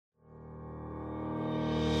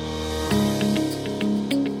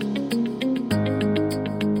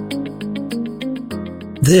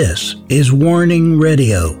This is Warning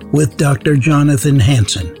Radio with Dr. Jonathan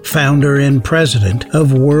Hansen, founder and president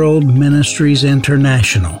of World Ministries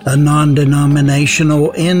International, a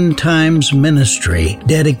non-denominational end times ministry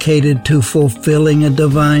dedicated to fulfilling a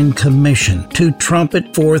divine commission to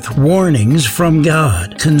trumpet forth warnings from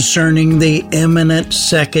God concerning the imminent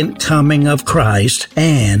second coming of Christ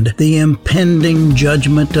and the impending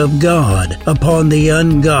judgment of God upon the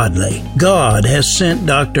ungodly. God has sent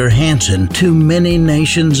Dr. Hansen to many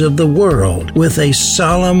nations of the world with a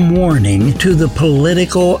solemn warning to the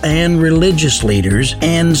political and religious leaders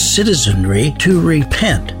and citizenry to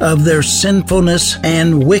repent of their sinfulness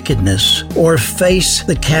and wickedness or face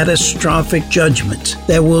the catastrophic judgments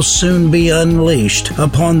that will soon be unleashed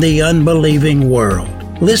upon the unbelieving world.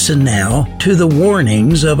 Listen now to the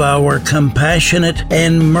warnings of our compassionate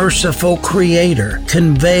and merciful Creator,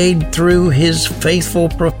 conveyed through His faithful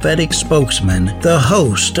prophetic spokesman, the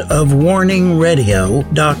host of Warning Radio,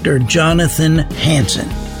 Dr. Jonathan Hansen.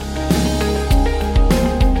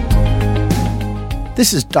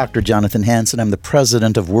 This is Dr. Jonathan Hansen. I'm the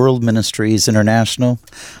president of World Ministries International.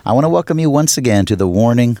 I want to welcome you once again to the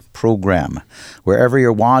Warning Program. Wherever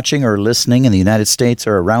you're watching or listening in the United States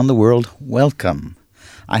or around the world, welcome.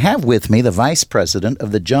 I have with me the Vice President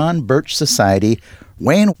of the John Birch Society,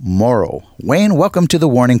 Wayne Morrow. Wayne, welcome to the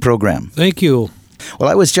Warning Program. Thank you. Well,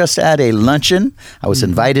 I was just at a luncheon. I was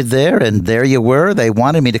invited there, and there you were. They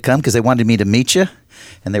wanted me to come because they wanted me to meet you,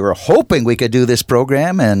 and they were hoping we could do this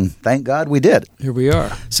program, and thank God we did. Here we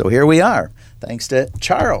are. So here we are, thanks to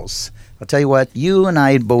Charles. I'll tell you what, you and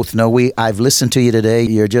I both know, I've listened to you today.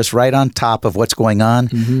 You're just right on top of what's going on.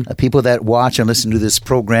 People that watch and listen to this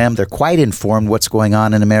program, they're quite informed what's going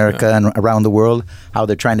on in America and around the world, how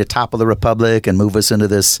they're trying to topple the republic and move us into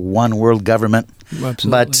this one world government.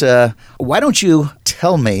 Absolutely. But why don't you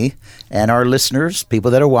tell me and our listeners,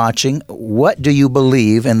 people that are watching, what do you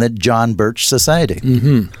believe in the John Birch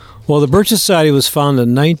Society? Well, the Birch Society was founded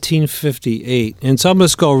in 1958, and so I'm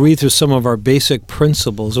just going to read through some of our basic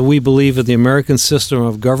principles. We believe in the American system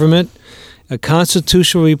of government, a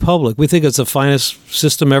constitutional republic. We think it's the finest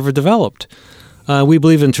system ever developed. We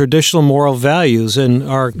believe in traditional moral values and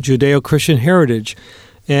our Judeo-Christian heritage,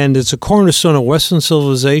 and it's a cornerstone of Western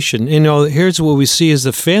civilization. Here's what we see is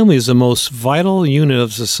the family is the most vital unit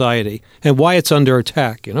of society and why it's under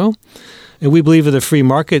attack, And we believe in the free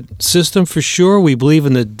market system for sure. We believe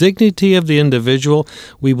in the dignity of the individual.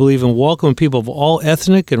 We believe in welcoming people of all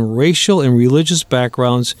ethnic and racial and religious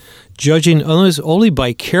backgrounds, judging others only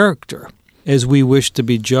by character, as we wish to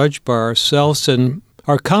be judged by ourselves. And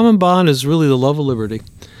our common bond is really the love of liberty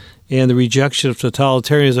and the rejection of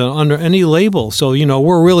totalitarianism under any label. So,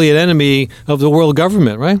 we're really an enemy of the world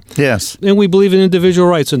government, right? Yes. And we believe in individual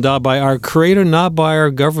rights endowed by our Creator, not by our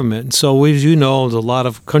government. So, as you know, a lot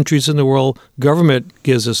of countries in the world, government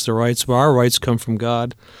gives us the rights, but our rights come from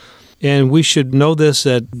God. And we should know this,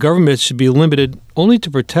 that government should be limited only to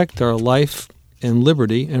protect our life and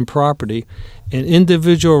liberty and property, and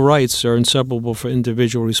individual rights are inseparable for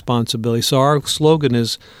individual responsibility. So our slogan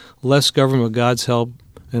is, less government with God's help,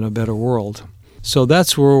 in a better world. So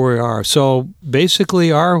that's where we are. So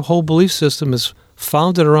basically our whole belief system is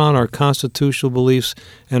founded around our constitutional beliefs,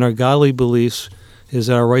 and our godly beliefs is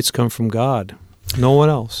that our rights come from God, no one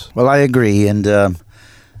else. Well, I agree. And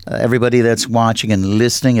everybody that's watching and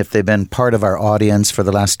listening, if they've been part of our audience for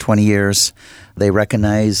the last 20 years, they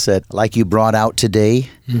recognize that, like you brought out today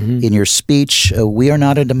in your speech, we are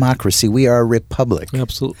not a democracy. We are a republic.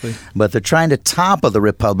 Absolutely. But they're trying to topple the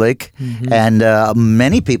republic, and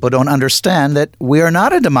many people don't understand that we are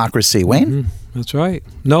not a democracy, Wayne. That's right.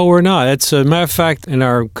 No, we're not. It's a matter of fact, in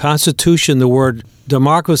our Constitution, the word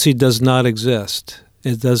democracy does not exist.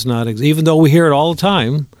 It does not exist. Even though we hear it all the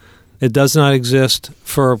time, it does not exist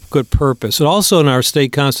for a good purpose. And also in our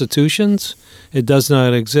state constitutions, it does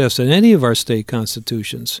not exist in any of our state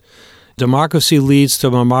constitutions. Democracy leads to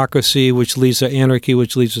democracy, which leads to anarchy,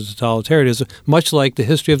 which leads to totalitarianism, much like the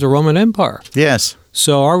history of the Roman Empire. Yes.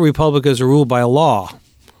 So our republic is ruled by law.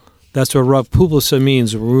 That's what Republica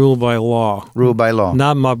means, rule by law. Rule by law.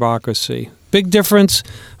 Not democracy. Big difference.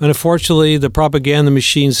 And unfortunately, the propaganda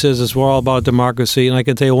machine says it's all about democracy. And I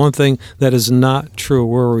can tell you one thing, that is not true.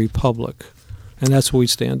 We're a republic. And that's what we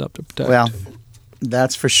stand up to protect. Well,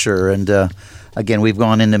 that's for sure. And again, we've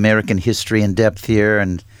gone into American history in depth here,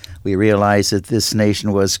 and We realize that this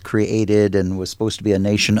nation was created and was supposed to be a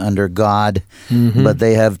nation under God, but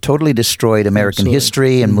they have totally destroyed American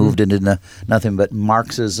history and moved into nothing but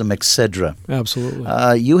Marxism, etc.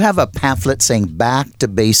 Absolutely. You have a pamphlet saying Back to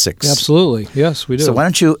Basics. Absolutely. Yes, we do. So why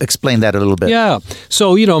don't you explain that a little bit? Yeah.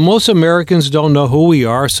 So, most Americans don't know who we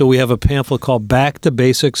are, so we have a pamphlet called Back to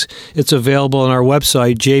Basics. It's available on our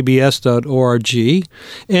website, jbs.org.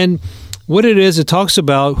 And what it is, it talks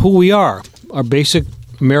about who we are. Our basic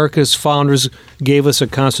America's founders gave us a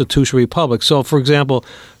constitutional republic. So, for example,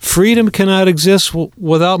 freedom cannot exist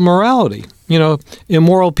without morality.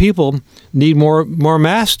 Immoral people need more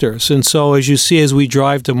masters. And so, as you see, as we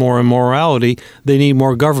drive to more immorality, they need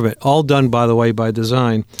more government. All done, by the way, by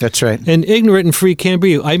design. That's right. And ignorant and free can't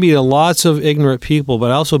be. I meet lots of ignorant people,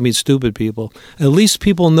 but I also meet stupid people. At least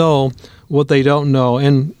people know what they don't know.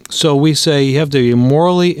 And so we say you have to be a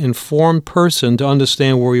morally informed person to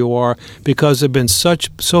understand where you are, because they've been so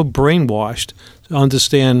brainwashed to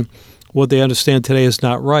understand what they understand today is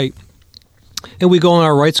not right. And we go on,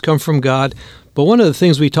 our rights come from God. But one of the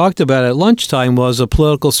things we talked about at lunchtime was a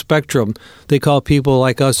political spectrum. They call people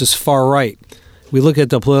like us as far right. We look at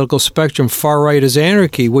the political spectrum. Far right is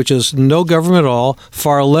anarchy, which is no government at all.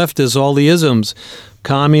 Far left is all the isms.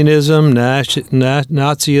 Communism,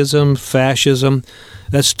 Nazism, fascism,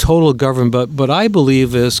 that's total government, but I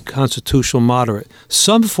believe is constitutional moderate.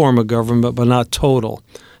 Some form of government, but not total.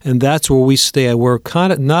 And that's where we stay. We're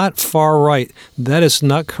kind of not far right. That is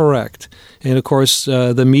not correct. And, of course,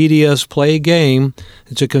 the media's play a game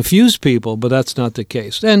to confuse people, but that's not the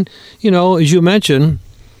case. And, as you mentioned,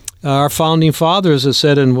 our founding fathers have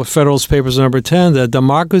said in Federalist Papers number 10 that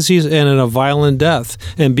democracies end in a violent death,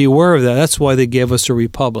 and beware of that. That's why they gave us a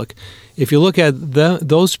republic. If you look at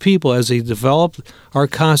those people as they developed our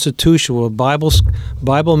Constitution, with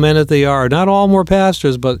Bible men that they are, not all more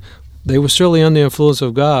pastors, but they were certainly under the influence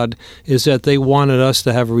of God, is that they wanted us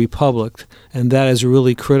to have a republic, and that is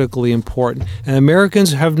really critically important. And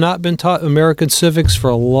Americans have not been taught American civics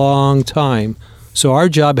for a long time, so our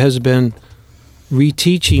job has been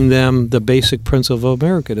reteaching them the basic principle of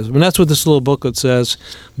Americanism. And that's what this little booklet says,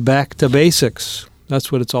 Back to Basics.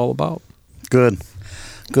 That's what it's all about. Good.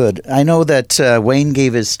 I know that Wayne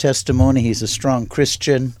gave his testimony. He's a strong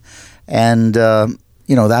Christian, and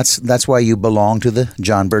that's why you belong to the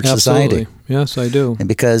John Birch Absolutely. Society. Yes, I do. And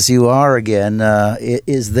because you are, again,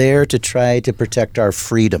 is there to try to protect our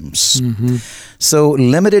freedoms. Mm-hmm. So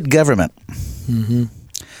limited government. Mm-hmm.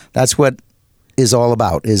 That's what is all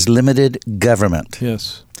about, is limited government.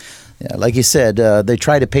 Yes. Yeah, like you said, they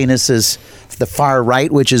try to paint us as the far right,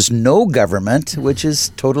 which is no government, which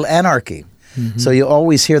is total anarchy. Mm-hmm. So you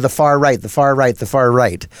always hear the far right, the far right, the far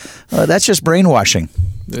right. That's just brainwashing.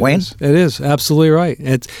 Wayne? It is absolutely right.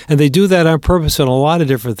 And they do that on purpose in a lot of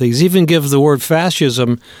different things. Even give the word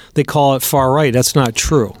fascism, they call it far right. That's not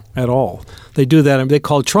true at all. They do that. They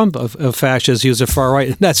call Trump a fascist. He was a far right.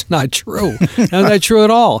 And that's not true. That's not true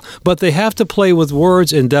at all. But they have to play with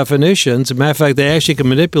words and definitions. As a matter of fact, they actually can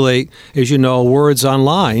manipulate, as you know, words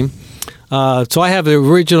online. So I have the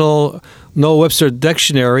original Noah Webster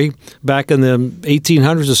dictionary back in the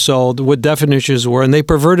 1800s or so, what definitions were, and they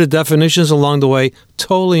perverted definitions along the way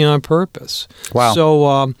totally on purpose. Wow.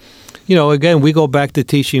 So, again, we go back to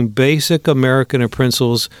teaching basic American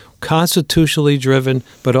principles, constitutionally driven,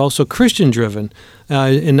 but also Christian driven.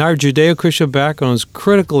 In our Judeo-Christian background, it's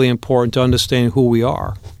critically important to understand who we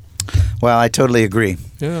are. Well, I totally agree.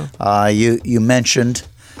 Yeah. You mentioned,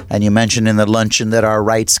 and you mentioned in the luncheon, that our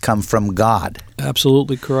rights come from God.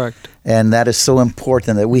 Absolutely correct. And that is so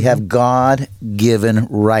important, that we have God-given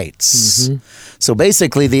rights. Mm-hmm. So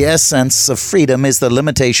basically, the essence of freedom is the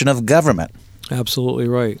limitation of government. Absolutely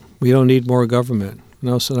right. We don't need more government.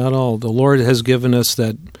 No, so not all. The Lord has given us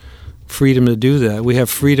that freedom to do that. We have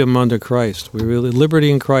freedom under Christ. We really liberty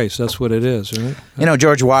in Christ. That's what it is, right?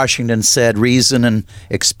 George Washington said, reason and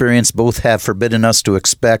experience both have forbidden us to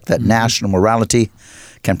expect that national morality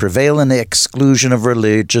can prevail in the exclusion of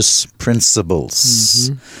religious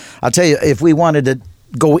principles. I'll tell you, if we wanted to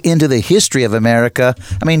go into the history of America,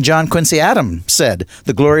 John Quincy Adams said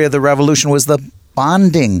the glory of the Revolution was the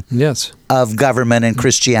bonding of government and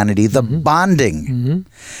Christianity, the bonding. Mm-hmm.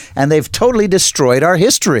 And they've totally destroyed our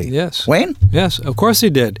history. Yes. Wayne? Yes, of course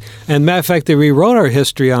they did. And matter of fact, they rewrote our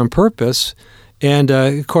history on purpose. And,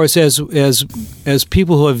 of course, as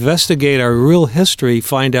people who investigate our real history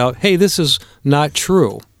find out, hey, this is not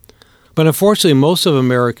true. But unfortunately, most of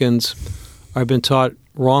Americans have been taught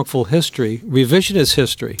wrongful history, revisionist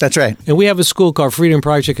history. That's right. And we have a school called Freedom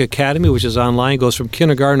Project Academy, which is online, goes from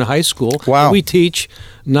kindergarten to high school. Wow. And we teach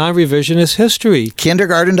non-revisionist history.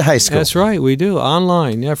 Kindergarten to high school. That's right, we do,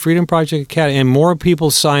 online. Yeah, Freedom Project Academy. And more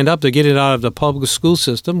people signed up to get it out of the public school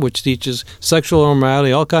system, which teaches sexual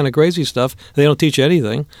immorality, all kind of crazy stuff. They don't teach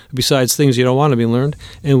anything besides things you don't want to be learned.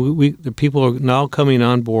 And the people are now coming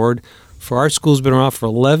on board. For our school's been around for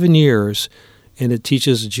 11 years. And it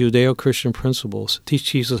teaches Judeo-Christian principles. It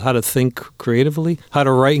teaches us how to think creatively, how to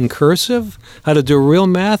write in cursive, how to do real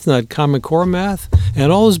math, not Common Core math,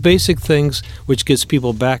 and all those basic things which gets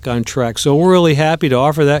people back on track. So we're really happy to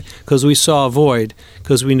offer that because we saw a void,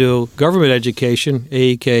 because we knew government education,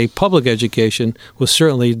 AEK, public education, was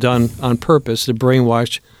certainly done on purpose to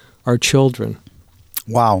brainwash our children.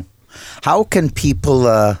 Wow. How can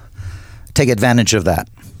people take advantage of that?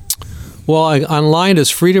 Well, online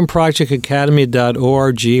is freedomprojectacademy.org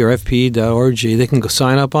or fpe.org. They can go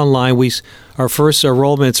sign up online. Our first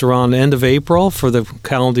enrollment's around the end of April for the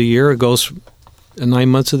calendar year. It goes 9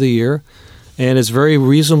 months of the year, and it's very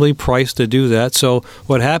reasonably priced to do that. So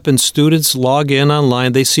what happens, students log in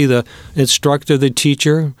online. They see the instructor, the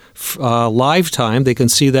teacher, live time. They can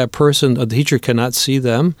see that person. The teacher cannot see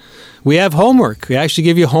them. We have homework. We actually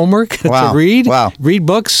give you homework to read, read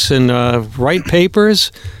books and write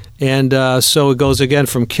papers. And so it goes, again,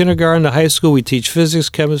 from kindergarten to high school. We teach physics,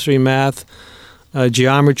 chemistry, math,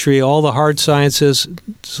 geometry, all the hard sciences.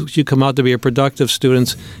 So you come out to be a productive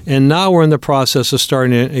student. And now we're in the process of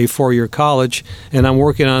starting a 4-year college, and I'm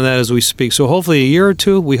working on that as we speak. So hopefully a year or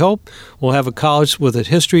two, we hope, we'll have a college with a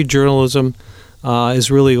history, journalism, is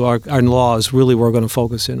really our law is really what we're going to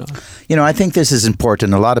focus in on. You know, I think this is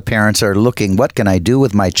important. A lot of parents are looking, what can I do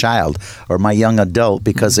with my child or my young adult?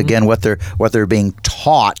 Because again, what they're being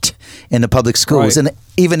taught in the public schools and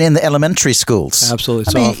even in the elementary schools.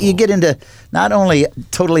 Absolutely. I mean, you get into not only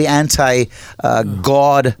totally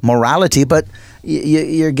anti-God morality, but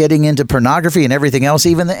you're getting into pornography and everything else,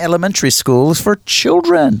 even the elementary schools for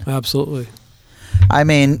children. Absolutely. I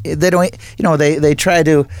mean, they don't. You know, they try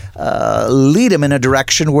to lead them in a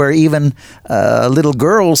direction where even little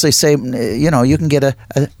girls, they say, you know, you can get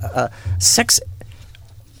a sex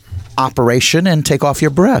operation and take off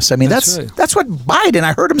your breasts. I mean, that's what Biden.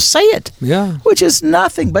 I heard him say it. Yeah, which is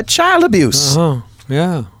nothing but child abuse.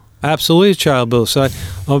 Yeah, absolutely child abuse. A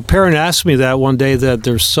parent asked me that one day that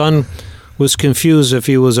their son was confused if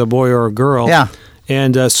he was a boy or a girl. Yeah.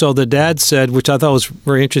 And so the dad said, which I thought was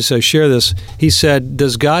very interesting, I share this, he said,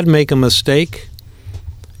 does God make a mistake?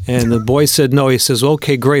 And the boy said no. He says,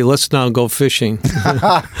 okay, great, let's now go fishing. You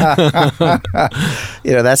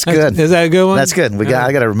know, that's good. Is that a good one? That's good.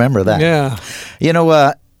 I got to remember that. Yeah. You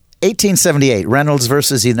know, 1878, Reynolds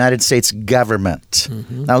versus the United States government.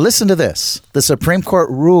 Now listen to this. The Supreme Court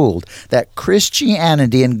ruled that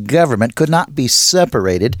Christianity and government could not be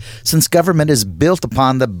separated since government is built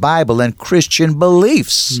upon the Bible and Christian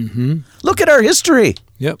beliefs. Look at our history.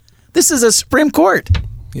 Yep. This is a Supreme Court.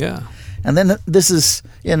 Yeah. And then this is,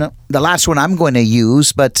 you know, the last one I'm going to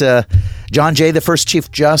use, but John Jay, the first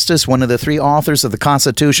Chief Justice, one of the 3 authors of the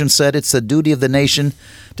Constitution, said it's the duty of the nation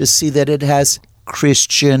to see that it has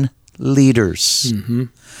Christian leaders.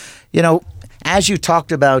 You know, as you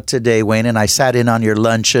talked about today, Wayne, and I sat in on your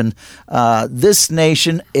luncheon, this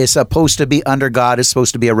nation is supposed to be under God, is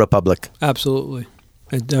supposed to be a republic. Absolutely.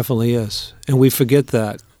 It definitely is. And we forget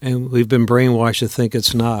that. And we've been brainwashed to think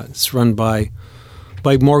it's not. It's run by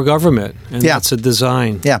more government, and that's a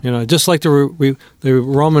design. Yeah. You know, just like the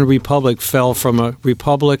Roman Republic fell from a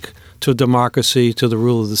republic to a democracy to the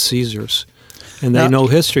rule of the Caesars. And they know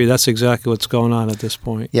history. That's exactly what's going on at this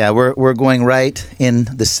point. Yeah, we're going right in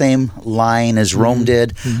the same line as Rome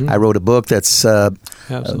did. I wrote a book that's going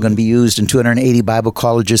to be used in 280 Bible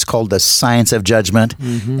colleges called The Science of Judgment.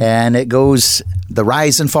 And it goes the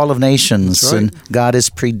rise and fall of nations. That's right. And God is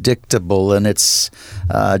predictable. And it's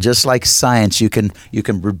just like science. You can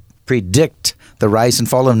predict the rise and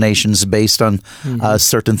fall of nations based on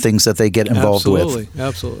certain things that they get involved with.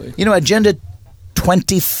 Absolutely. You know, Agenda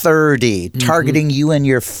 2030, targeting you and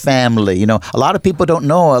your family. You know, a lot of people don't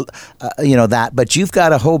know, that, but you've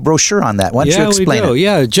got a whole brochure on that. Why don't you explain it?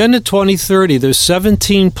 Yeah, Agenda 2030, there's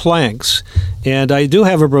 17 planks, and I do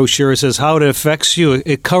have a brochure. It says how it affects you.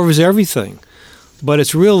 It covers everything, but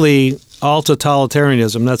it's really all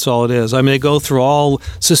totalitarianism. That's all it is. I mean, they go through all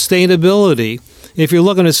sustainability. If you're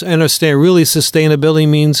looking to understand, really sustainability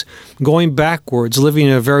means going backwards, living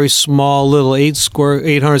in a very small little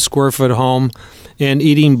 800 square foot home and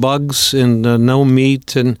eating bugs and no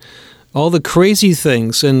meat and all the crazy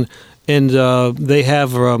things. And And they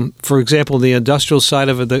have, for example, the industrial side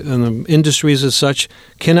of it, and the industries as such,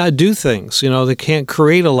 cannot do things. They can't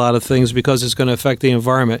create a lot of things because it's going to affect the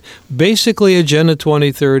environment. Basically, Agenda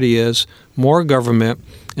 2030 is more government,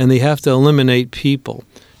 and they have to eliminate people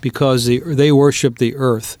because they worship the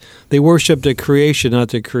earth. They worship the creation, not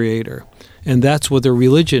the creator. And that's what their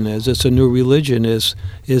religion is. It's a new religion, is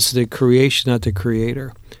the creation, not the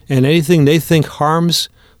creator. And anything they think harms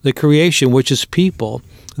the creation, which is people,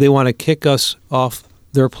 they want to kick us off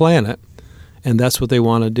their planet, and that's what they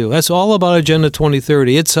want to do. That's all about Agenda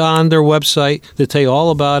 2030. It's on their website. They tell you all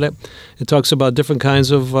about it. It talks about different kinds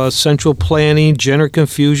of central planning, gender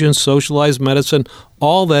confusion, socialized medicine,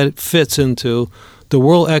 all that fits into the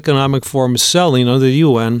World Economic Forum selling under the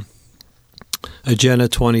UN Agenda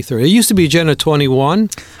 2030. It used to be Agenda 21,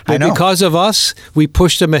 but because of us, we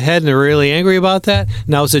pushed them ahead and they're really angry about that.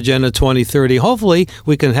 Now it's Agenda 2030. Hopefully,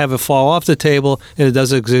 we can have it fall off the table and it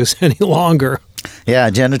doesn't exist any longer. Yeah,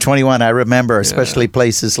 Agenda 21, I remember, especially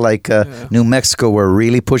places like New Mexico were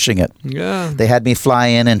really pushing it. Yeah. They had me fly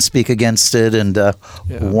in and speak against it and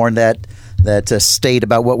warn that state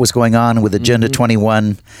about what was going on with Agenda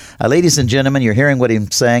 21. Ladies and gentlemen, you're hearing what I'm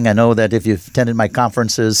saying. I know that if you've attended my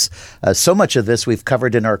conferences, so much of this we've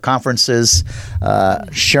covered in our conferences,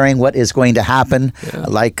 sharing what is going to happen.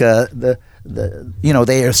 Like there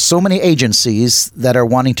are so many agencies that are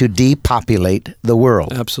wanting to depopulate the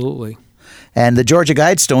world. Absolutely. And the Georgia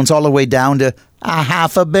Guidestone's all the way down to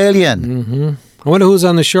 500 million. Mm-hmm. I wonder who's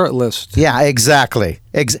on the short list. Yeah, exactly.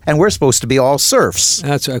 And we're supposed to be all serfs.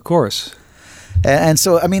 That's, of course. And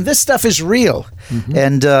so, I mean, this stuff is real. Mm-hmm.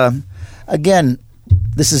 And again,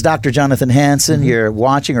 this is Dr. Jonathan Hansen. Mm-hmm. You're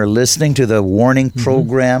watching or listening to the Warning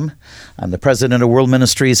Program. I'm the president of World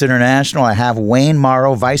Ministries International. I have Wayne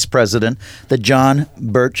Morrow, vice president, the John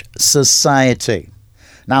Birch Society.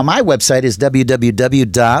 Now, my website is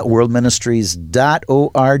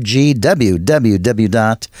www.worldministries.org,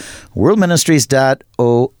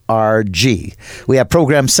 www.worldministries.org. We have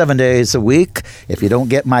programs 7 days a week. If you don't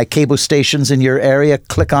get my cable stations in your area,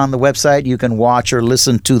 click on the website. You can watch or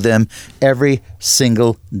listen to them every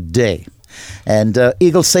single day. And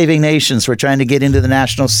Eagle Saving Nations, we're trying to get into the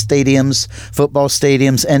national stadiums, football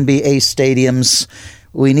stadiums, NBA stadiums.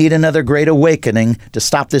 We need another great awakening to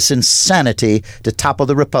stop this insanity to topple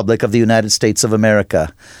the Republic of the United States of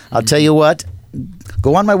America. I'll tell you what,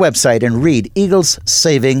 go on my website and read Eagles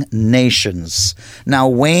Saving Nations. Now,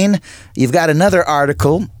 Wayne, you've got another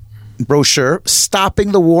article, brochure,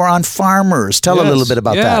 Stopping the War on Farmers. Tell a little bit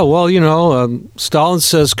about that. Yeah, well, Stalin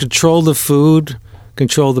says control the food,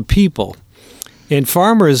 control the people. And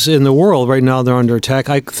farmers in the world right now, they're under attack.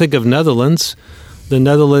 I think of Netherlands. The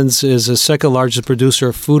Netherlands is the second largest producer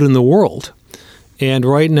of food in the world. And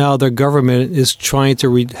right now their government is trying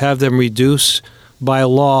to have them reduce by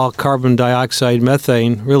law carbon dioxide and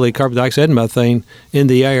methane in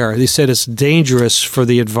the air. They said it's dangerous for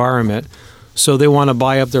the environment. So they want to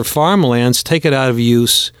buy up their farmlands, take it out of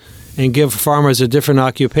use, and give farmers a different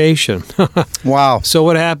occupation. Wow. So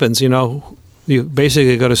what happens? You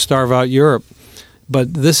basically got to starve out Europe.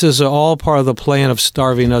 But this is all part of the plan of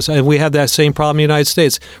starving us. And we have that same problem in the United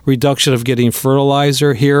States. Reduction of getting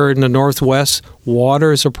fertilizer here in the Northwest.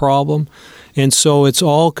 Water is a problem. And so it's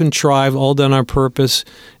all contrived, all done on purpose.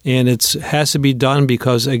 And it has to be done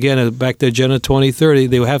because, again, back to Agenda 2030,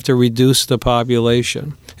 they have to reduce the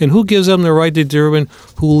population. And who gives them the right to determine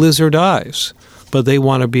who lives or dies? But they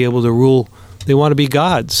want to be able to rule. They want to be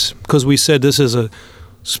gods. Because we said this is a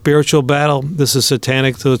spiritual battle. This is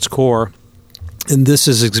satanic to its core. And this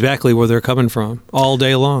is exactly where they're coming from all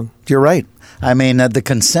day long. You're right. I mean, the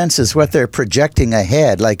consensus, what they're projecting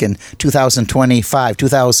ahead, like in 2025,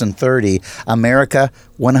 2030, America,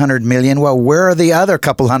 100 million. Well, where are the other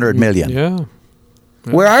couple hundred million? Yeah.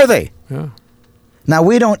 Where are they? Yeah. Now,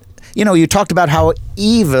 we don't, you talked about how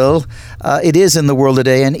evil it is in the world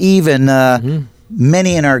today, and even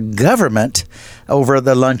many in our government over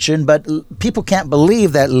the luncheon, but people can't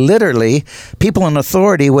believe that literally people in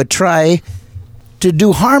authority would try to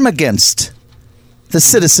do harm against the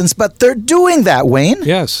citizens, but they're doing that, Wayne.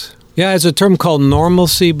 Yes. Yeah, it's a term called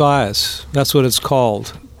normalcy bias. That's what it's called,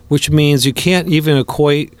 which means you can't even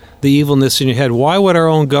equate the evilness in your head. Why would our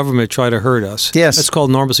own government try to hurt us? Yes. That's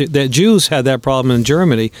called normalcy. The Jews had that problem in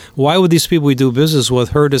Germany. Why would these people we do business with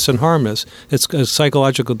hurt us and harm us? It's a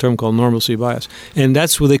psychological term called normalcy bias. And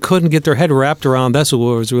that's where they couldn't get their head wrapped around. That's what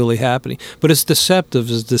was really happening. But it's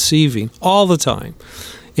deceptive, it's deceiving all the time.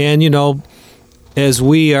 And, as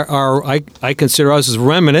we are I consider us as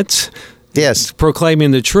remnants, yes,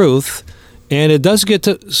 proclaiming the truth, And it does get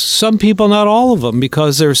to some people, not all of them,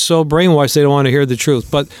 because they're so brainwashed they don't want to hear the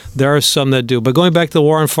truth. But there are some that do. But going back to the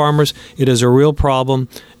war on farmers, it is a real problem.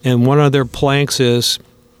 And one of their planks is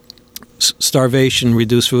starvation,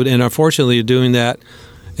 reduce food. And unfortunately, you're doing that.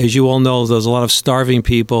 As you all know, there's a lot of starving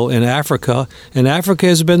people in Africa. And Africa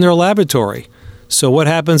has been their laboratory. So what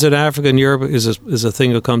happens in Africa and Europe is a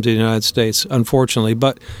thing that comes to the United States, unfortunately.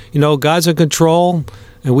 But, God's in control,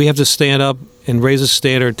 and we have to stand up and raise a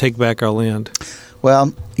standard and take back our land.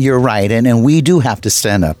 Well, you're right, and we do have to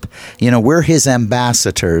stand up. We're his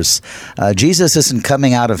ambassadors. Jesus isn't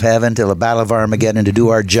coming out of heaven till the Battle of Armageddon to do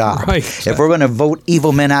our job. Right. If we're going to vote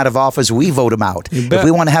evil men out of office, we vote them out. If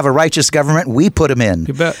we want to have a righteous government, we put them in.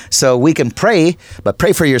 You bet. So we can pray, but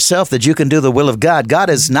pray for yourself that you can do the will of God. God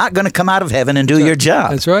is not going to come out of heaven and do your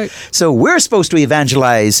job. That's right. So we're supposed to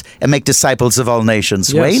evangelize and make disciples of all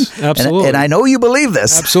nations, Yes, Wayne. absolutely. And I know you believe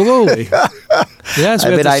this. Absolutely. Yes,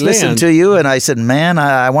 I listened to you and I said, man,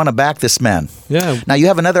 I want to back this man. Yeah. Now, you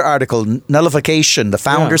have another article, Nullification, the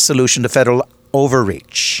Founder's Solution to Federal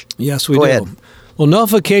Overreach. Yes, we Go do. ahead. Well,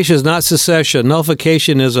 nullification is not secession.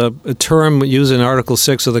 Nullification is a term used in Article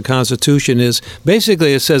 6 of the Constitution. Is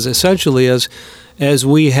basically, it says essentially as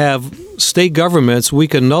we have state governments, we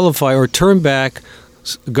can nullify or turn back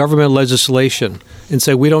government legislation and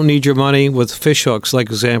say we don't need your money with fish hooks, like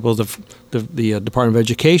example, the Department of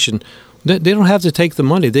Education. They don't have to take the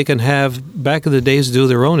money. They can have, back in the days, do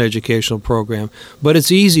their own educational program. But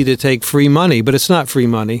it's easy to take free money, but it's not free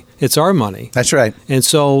money. It's our money. That's right. And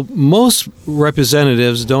so most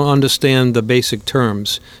representatives don't understand the basic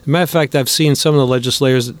terms. As a matter of fact, I've seen some of the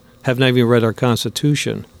legislators that have not even read our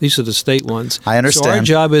Constitution. These are the state ones. I understand. So our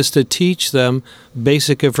job is to teach them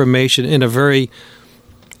basic information in a very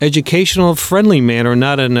educational, friendly manner,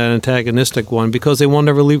 not an antagonistic one, because they won't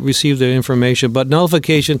ever receive the information. But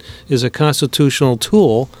nullification is a constitutional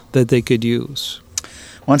tool that they could use.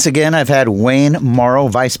 Once again, I've had Wayne Morrow,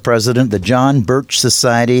 Vice President, the John Birch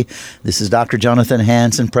Society. This is Dr. Jonathan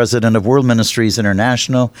Hansen, President of World Ministries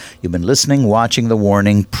International. You've been listening, watching the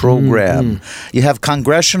Warning Program. Mm-hmm. You have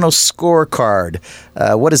Congressional Scorecard.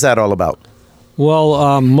 What is that all about?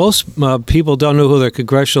 Well, most people don't know who their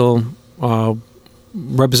congressional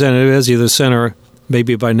representative is, either senator,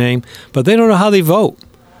 maybe by name, but they don't know how they vote.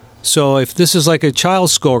 So if this is like a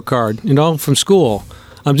child's scorecard, from school,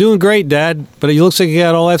 I'm doing great, Dad, but it looks like you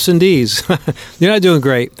got all F's and D's. You're not doing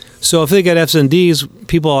great. So if they get F's and D's,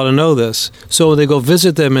 people ought to know this. So they go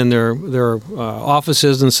visit them in their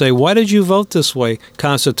offices and say, why did you vote this way,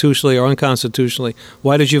 constitutionally or unconstitutionally?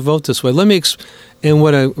 Why did you vote this way? And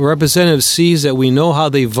when a representative sees that we know how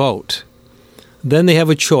they vote, then they have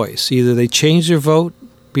a choice. Either they change their vote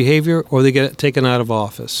behavior or they get taken out of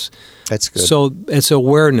office. That's good. So it's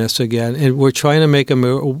awareness again. And we're trying to make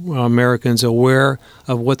Americans aware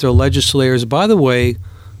of what their legislators, by the way,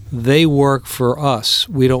 they work for us.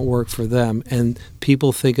 We don't work for them. And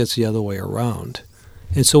people think it's the other way around.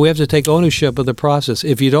 And so we have to take ownership of the process.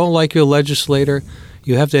 If you don't like your legislator,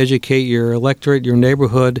 you have to educate your electorate, your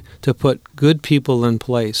neighborhood, to put good people in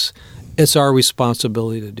place. It's our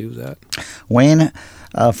responsibility to do that. Wayne,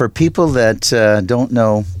 for people that don't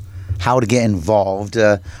know how to get involved,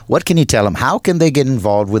 what can you tell them? How can they get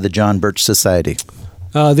involved with the John Birch Society?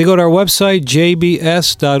 They go to our website,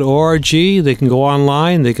 jbs.org. They can go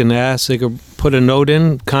online. They can ask. They can put a note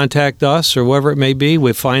in, contact us, or whatever it may be.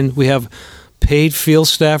 We have paid field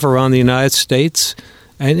staff around the United States.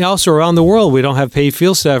 And also around the world. We don't have paid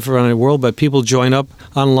field staff around the world, but people join up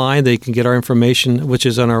online. They can get our information, which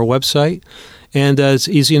is on our website. And it's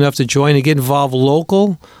easy enough to join and get involved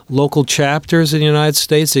local chapters in the United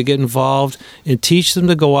States. They get involved and teach them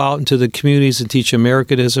to go out into the communities and teach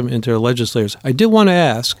Americanism into their legislators. I didn't want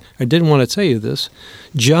to tell you this.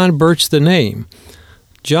 John Birch, the name.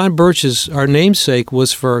 John Birch, our namesake,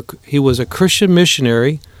 he was a Christian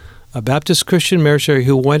missionary, a Baptist Christian missionary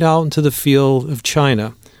who went out into the field of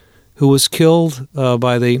China, who was killed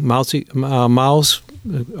by the Mao's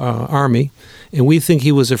army, and we think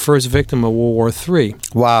he was the first victim of World War III.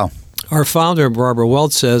 Wow. Our founder, Barbara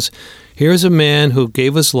Welch, says, here's a man who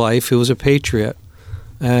gave his life, who was a patriot,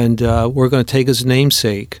 and we're going to take his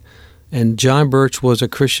namesake. And John Birch was a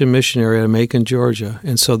Christian missionary at Macon, Georgia.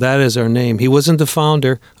 And so that is our name. He wasn't the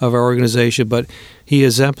founder of our organization, but he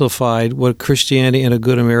exemplified what Christianity and a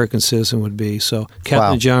good American citizen would be. So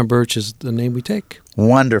Captain John Birch is the name we take.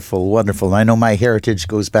 Wonderful, wonderful. I know my heritage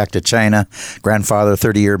goes back to China. Grandfather,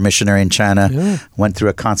 30-year missionary in China, went through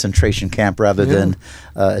a concentration camp rather than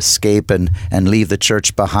escape and leave the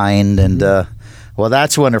church behind. And well,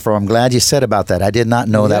 that's wonderful. I'm glad you said about that. I did not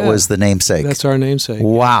know that was the namesake. That's our namesake.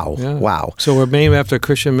 Wow. Yeah. Wow. So we're named after a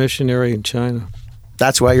Christian missionary in China.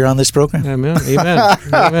 That's why you're on this program. Amen. Amen.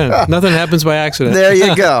 Amen. Nothing happens by accident. There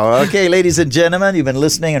you go. Okay, ladies and gentlemen, you've been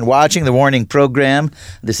listening and watching the Warning Program.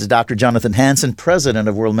 This is Dr. Jonathan Hansen, President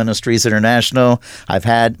of World Ministries International. I've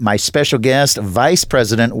had my special guest, Vice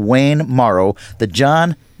President Wayne Morrow, the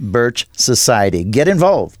John Birch Society. Get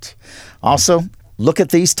involved. Also, look at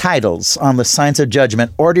these titles on the Science of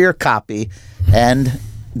Judgment. Order your copy and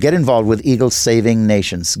get involved with Eagles Saving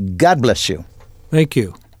Nations. God bless you. Thank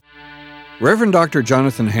you. Reverend Dr.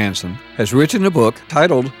 Jonathan Hansen has written a book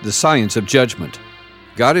titled The Science of Judgment.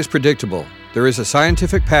 God is predictable. There is a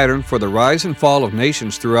scientific pattern for the rise and fall of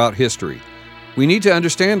nations throughout history. We need to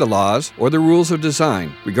understand the laws or the rules of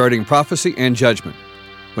design regarding prophecy and judgment.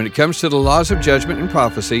 When it comes to the laws of judgment and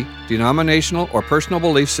prophecy, denominational or personal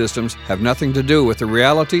belief systems have nothing to do with the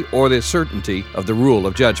reality or the certainty of the rule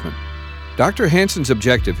of judgment. Dr. Hansen's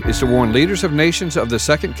objective is to warn leaders of nations of the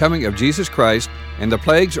second coming of Jesus Christ and the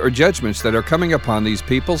plagues or judgments that are coming upon these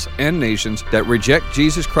peoples and nations that reject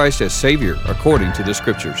Jesus Christ as Savior according to the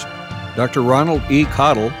Scriptures. Dr. Ronald E.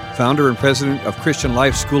 Cottle, founder and president of Christian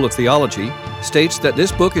Life School of Theology, states that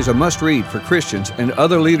this book is a must-read for Christians and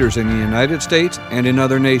other leaders in the United States and in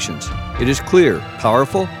other nations. It is clear,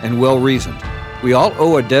 powerful, and well-reasoned. We all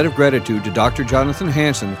owe a debt of gratitude to Dr. Jonathan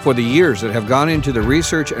Hansen for the years that have gone into the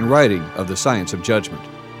research and writing of the Science of Judgment.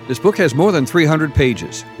 This book has more than 300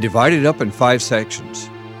 pages, divided up in 5 sections.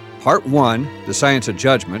 Part 1, The Science of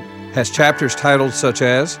Judgment, has chapters titled such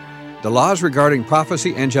as The Laws Regarding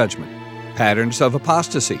Prophecy and Judgment, Patterns of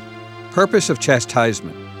Apostasy, Purpose of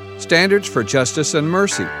Chastisement, Standards for Justice and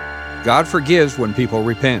Mercy, God Forgives When People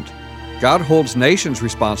Repent, God Holds Nations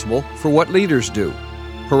Responsible for What Leaders Do,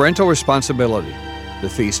 Parental Responsibility, The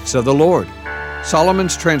Feasts of the Lord,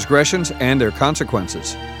 Solomon's Transgressions and Their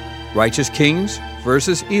Consequences, Righteous Kings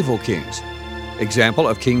versus Evil Kings, Example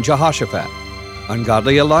of King Jehoshaphat,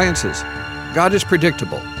 Ungodly Alliances, God is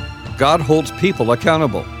Predictable, God Holds People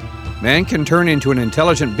Accountable, Man Can Turn into an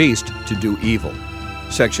Intelligent Beast to Do Evil.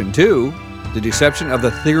 Section 2, The Deception of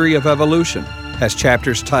the Theory of Evolution, has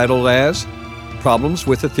chapters titled as Problems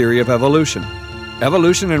with the Theory of Evolution,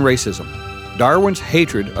 Evolution and Racism, Darwin's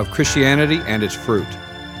Hatred of Christianity and Its Fruit.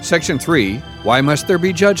 Section 3, Why Must There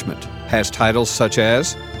Be Judgment, has titles such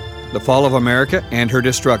as The Fall of America and Her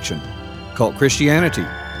Destruction, Cult Christianity,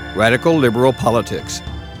 Radical Liberal Politics.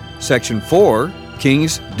 Section 4,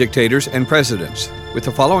 Kings, Dictators, and Presidents, with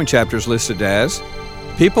the following chapters listed as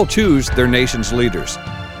People Choose Their Nation's Leaders,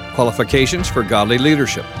 Qualifications for Godly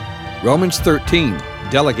Leadership, Romans 13,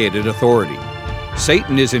 Delegated Authority,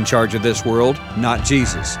 Satan is in charge of this world, not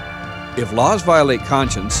Jesus. If laws violate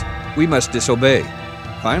conscience, we must disobey.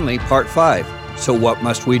 Finally, Part 5, So What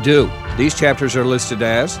Must We Do? These chapters are listed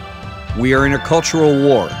as We Are in a Cultural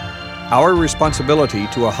War, Our Responsibility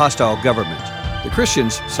to a Hostile Government, The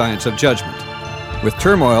Christian's Science of Judgment. With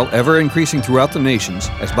turmoil ever increasing throughout the nations,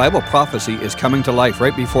 as Bible prophecy is coming to life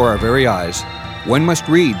right before our very eyes, one must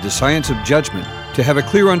read The Science of Judgment to have a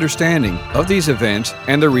clear understanding of these events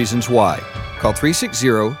and the reasons why. Call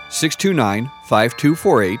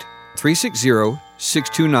 360-629-5248,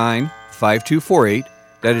 360-629-5248,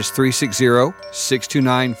 that is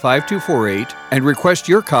 360-629-5248, and request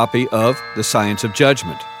your copy of The Science of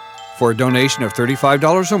Judgment for a donation of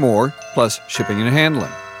 $35 or more, plus shipping and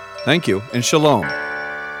handling. Thank you, and shalom.